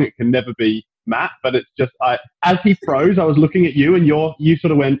doing wrong. It can never be Matt, but it's just as he froze, I was looking at you, and you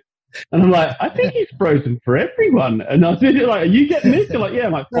sort of went. And I'm like, I think he's frozen for everyone. And I was like, are you getting this? You're like, yeah.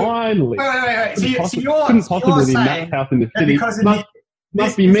 I'm like, finally. Wait. So you're possibly be saying Matt's house in the city.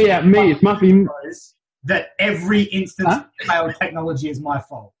 Must be me at me. It must be that every instance of failed technology is my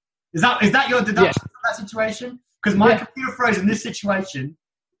fault. Is that your deduction from that situation? Because my computer froze in this situation.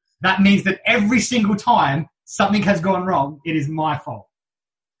 That means that every single time something has gone wrong, it is my fault.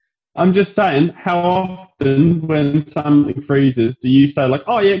 I'm just saying, how often when something freezes do you say like,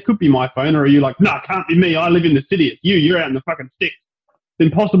 oh yeah, it could be my phone, or are you like, no, it can't be me, I live in the city, it's you're out in the fucking sticks. It's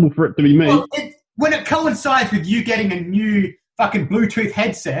impossible for it to be me. Well, when it coincides with you getting a new fucking Bluetooth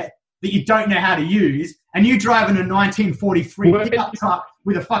headset that you don't know how to use, and you driving a 1943 pickup truck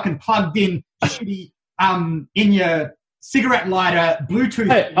with a fucking plugged in shitty in your cigarette lighter Bluetooth.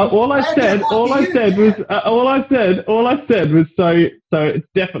 Hey, all I said was so it's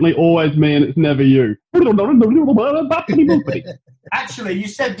definitely always me and it's never you. Actually, you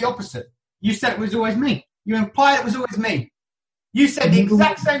said the opposite. You said it was always me. You implied it was always me. You said the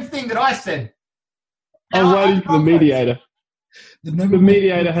exact same thing that I said. I'm waiting for the mediator. The number The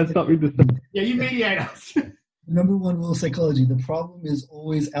mediator has something to say. Yeah, you mediate us. The number one rule of psychology: the problem is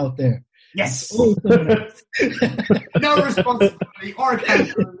always out there. Yes. It's always someone else. No responsibility or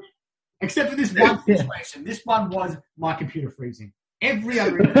accountability, except for this one situation. This one was my computer freezing. Every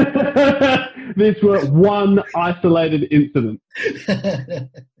other This was one isolated incident.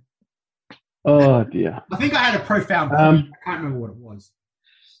 Oh dear. I think I had a profound point. I can't remember what it was.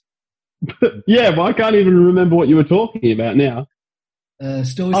 Yeah, well, I can't even remember what you were talking about now.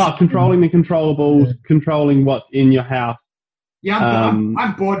 Stoicism. Controlling the controllables, controlling what's in your house. Yeah,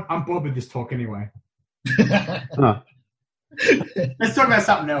 I'm bored. I'm bored with this talk anyway. Oh. Let's talk about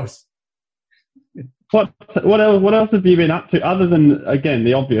something else. What else have you been up to other than, again,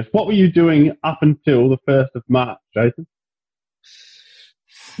 the obvious? What were you doing up until the 1st of March, Jason?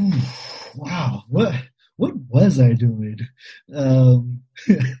 Wow, what was I doing?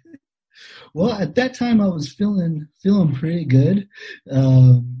 Well, at that time I was feeling pretty good.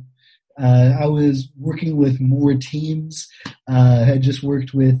 I was working with more teams. I had just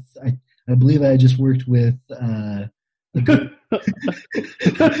worked with, I believe I had just worked with. I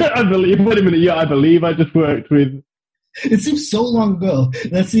believe. Wait a minute. Yeah, I believe I just worked with. It seems so long ago.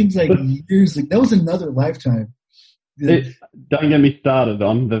 That seems like years. That was another lifetime. Don't get me started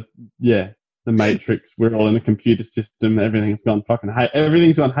on the Matrix. We're all in a computer system. Everything's gone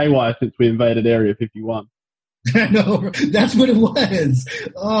everything's gone haywire since we invaded Area 51. I know. That's what it was.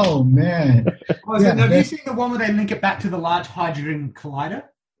 Oh man. Have you seen the one where they link it back to the Large Hadron Collider?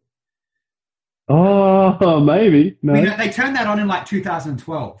 Oh, maybe. No. They turned that on in like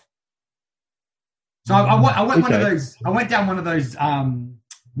 2012. So I went one of those. I went down one of those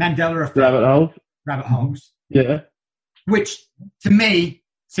Mandela effect rabbit holes. Yeah. Which to me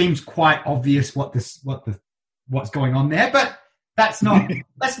seems quite obvious what's going on there, but let's not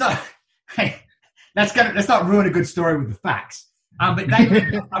ruin a good story with the facts. But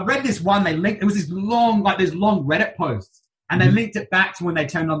I read this one. They linked. It was this long Reddit posts, and they linked it back to when they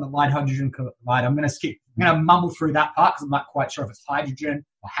turned on the Large Hadron Collider. I'm going to mumble through that part because I'm not quite sure if it's hydrogen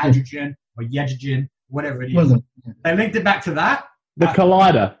or hadrogen or yedrogen, whatever it is. They linked it back to that. The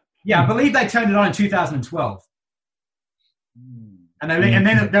collider. Yeah, I believe they turned it on in 2012. And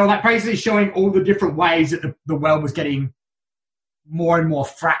then they were like basically showing all the different ways that the world was getting more and more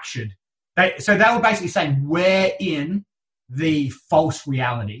fractured. So they were basically saying we're in the false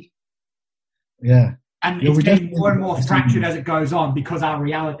reality. Yeah. And it's getting more and more fractured as it goes on because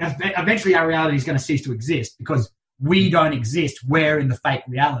eventually our reality is going to cease to exist because we don't exist. We're in the fake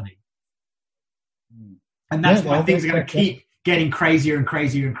reality. And that's why things are going to keep getting crazier and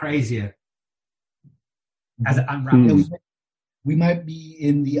crazier and crazier as it unravels. We might be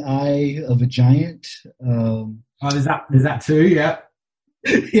in the eye of a giant. There's that too, yeah.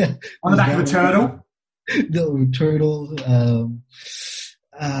 Yeah. On the back of a turtle. The turtle.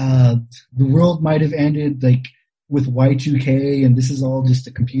 The world might have ended like with Y2K, and this is all just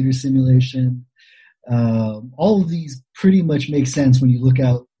a computer simulation. All of these pretty much make sense when you look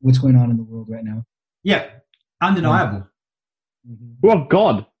at what's going on in the world right now. Yeah, undeniable. Well,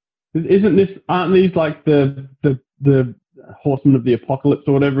 God, aren't these like the horsemen of the apocalypse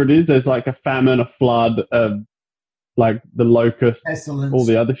or whatever it is? There's like a famine, a flood, like the locust, pestilence, all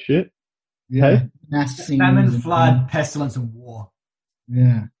the other shit. Yeah, hey? Famine, flood, pestilence, and war.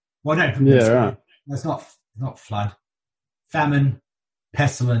 Yeah. Well, no, right. That's not flood. Famine,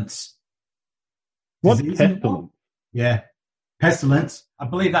 pestilence. What's pestilence? Yeah, pestilence. I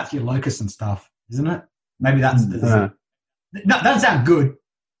believe that's your locusts and stuff, isn't it? Maybe that's no, that doesn't sound good.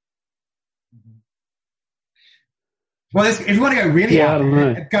 Well, if you want to go really out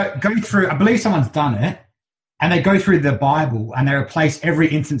there, go through, I believe someone's done it, and they go through the Bible and they replace every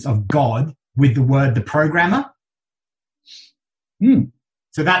instance of God with the word the programmer.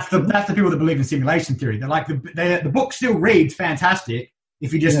 So that's the people that believe in simulation theory. They're like, the book still reads fantastic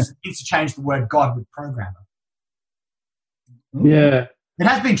if you just interchange the word God with programmer. Yeah. It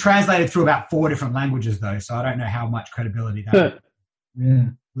has been translated through about 4 different languages, though, so I don't know how much credibility that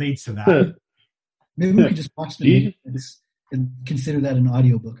leads to that. Maybe we could just watch the movie and consider that an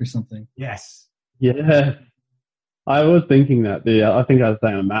audiobook or something. Yes. Yeah. I was thinking that. I think I was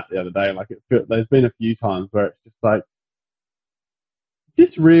saying to Matt the other day, like there's been a few times where it's just like, is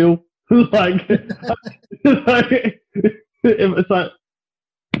this real? like, it's like,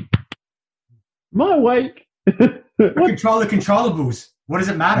 am I awake? Control the controllables. What does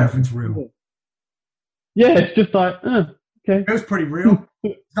it matter if it's real? Yeah, it's just like, okay. It was pretty real.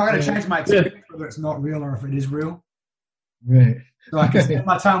 It's not going to change my experience whether it's not real or if it is real. Right. So I can spend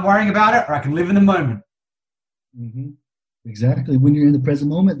my time worrying about it or I can live in the moment. Mm-hmm. Exactly. When you're in the present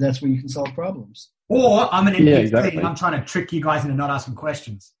moment, that's where you can solve problems. Or I'm an NPC exactly. and I'm trying to trick you guys into not asking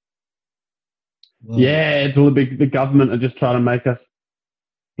questions. Well, Yeah, it's all the government are just trying to make us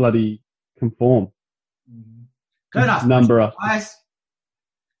bloody conform. Don't ask Number questions, us.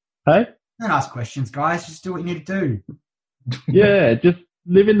 guys. Hey? Don't ask questions, guys. Just do what you need to do. Yeah, just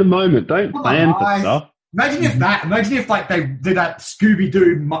live in the moment. Don't Come on, plan for guys. stuff. Imagine if like they did that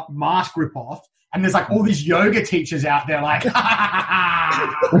Scooby-Doo mask ripoff, and there's like all these yoga teachers out there like,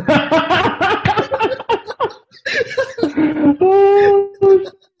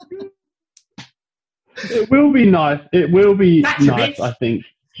 It will be nice. It will be Gotcha, nice, bitch. I think.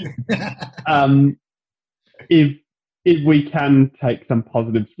 If we can take some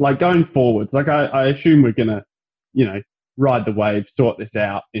positives, like going forwards, like I assume we're gonna, ride the wave, sort this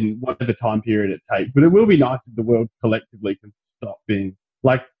out in whatever time period it takes. But it will be nice if the world collectively can stop being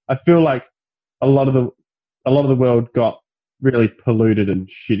like. I feel like a lot of the world got really polluted and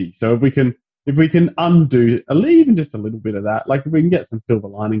shitty. So if we can undo even just a little bit of that, like if we can get some silver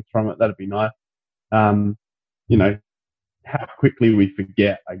linings from it, that'd be nice. How quickly we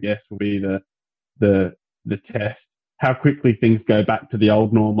forget, I guess, will be the test. How quickly things go back to the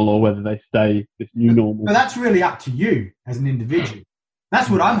old normal, or whether they stay this new normal. But that's really up to you as an individual.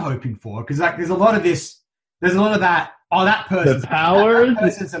 That's what I'm hoping for, because like there's a lot of that. Oh, that person's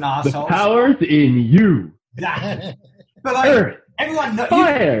an asshole. The power's in you. Exactly. But like Earth, everyone knows,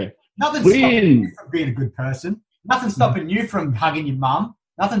 fire, nothing's wind. stopping you from being a good person. Nothing's stopping you from hugging your mum.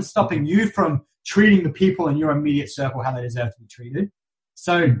 Nothing's stopping you from treating the people in your immediate circle how they deserve to be treated.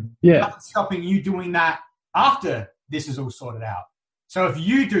 So nothing's stopping you doing that after this is all sorted out. So if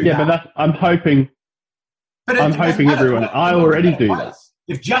you do I'm hoping everyone. I already do that.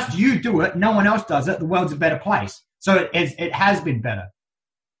 If just you do it, no one else does it, the world's a better place. So it has been better.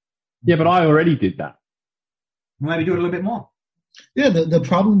 Yeah, but I already did that. Maybe do it a little bit more. Yeah, the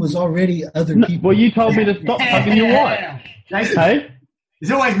problem was already other people. Well, you told me to stop hugging your wife. Jason, Hey?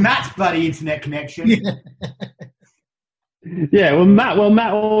 there's always Matt's bloody internet connection. Yeah, well, Matt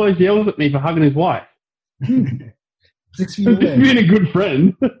always yells at me for hugging his wife. 6 feet away. Being a good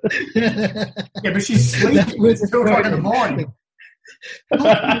friend. Yeah, but she's sleeping. It's 2 o'clock in the morning.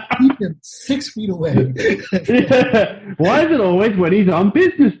 6 feet away. Yeah. Why is it always when he's on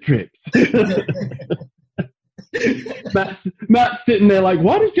business trips? Matt's sitting there like,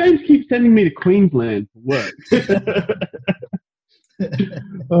 why does James keep sending me to Queensland for work?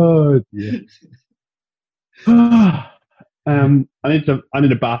 Oh dear. I need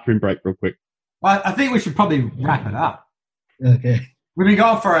a bathroom break real quick. Well, I think we should probably wrap it up. Okay. We've been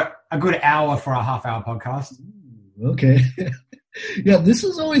going for a good hour for a half-hour podcast. Okay. Yeah, this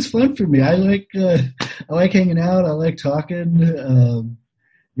is always fun for me. I like hanging out. I like talking.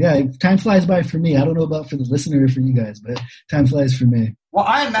 Yeah, time flies by for me. I don't know about for the listener or for you guys, but time flies for me. Well,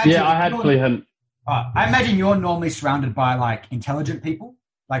 I imagine. Yeah, I actually hadn't. I imagine you're normally surrounded by like intelligent people,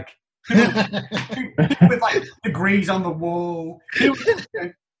 like people with like degrees on the wall.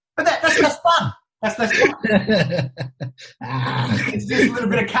 But that's fun. That's less fun. It's just a little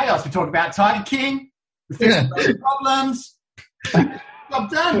bit of chaos. We talk about Tiger King. We fix those problems. Job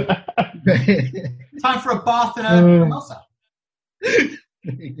done. Time for a bath and a mimosa.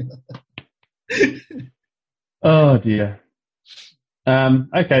 Oh dear.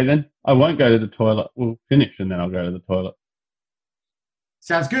 Okay then. I won't go to the toilet. We'll finish and then I'll go to the toilet.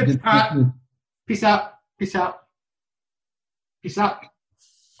 Sounds good. All right. Peace out. Peace out. Peace out.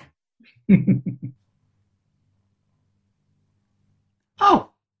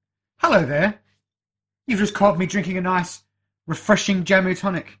 Oh, hello there. You've just caught me drinking a nice, refreshing Jamu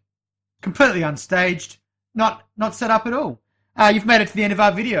tonic. Completely unstaged. Not set up at all. You've made it to the end of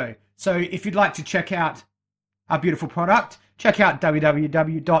our video. So if you'd like to check out our beautiful product, check out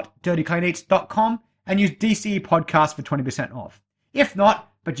www.dirtycleaneats.com and use DCE Podcast for 20% off. If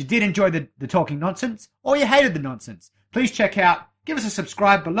not, but you did enjoy the talking nonsense or you hated the nonsense, please check out, give us a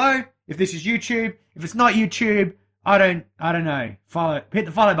subscribe below if this is YouTube. If it's not YouTube, I don't know. Hit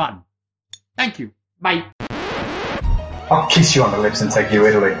the follow button. Thank you. Bye. I'll kiss you on the lips and take you to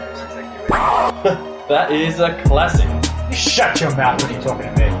Italy. That is a classic. You shut your mouth when you're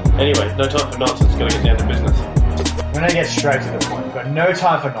talking to me. Anyway, no time for nonsense. Gotta get down to business. We're gonna get straight to the point. We've got no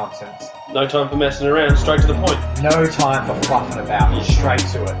time for nonsense. No time for messing around. Straight to the point. No time for fluffing about. You're straight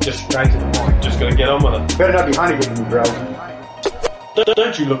to it. Just straight to the point. Just gotta get on with it. Better not be honeygiving me, bro.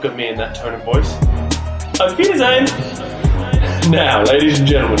 Don't you look at me in that tone of voice. Auf Wiedersehen! Now, ladies and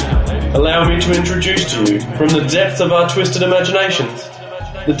gentlemen, allow me to introduce to you, from the depths of our twisted imaginations,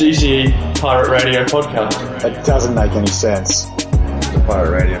 the DCE Pirate Radio Podcast. That doesn't make any sense. listen to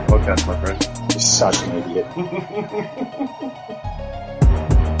Pirate Radio podcast, my friend. You're such an idiot.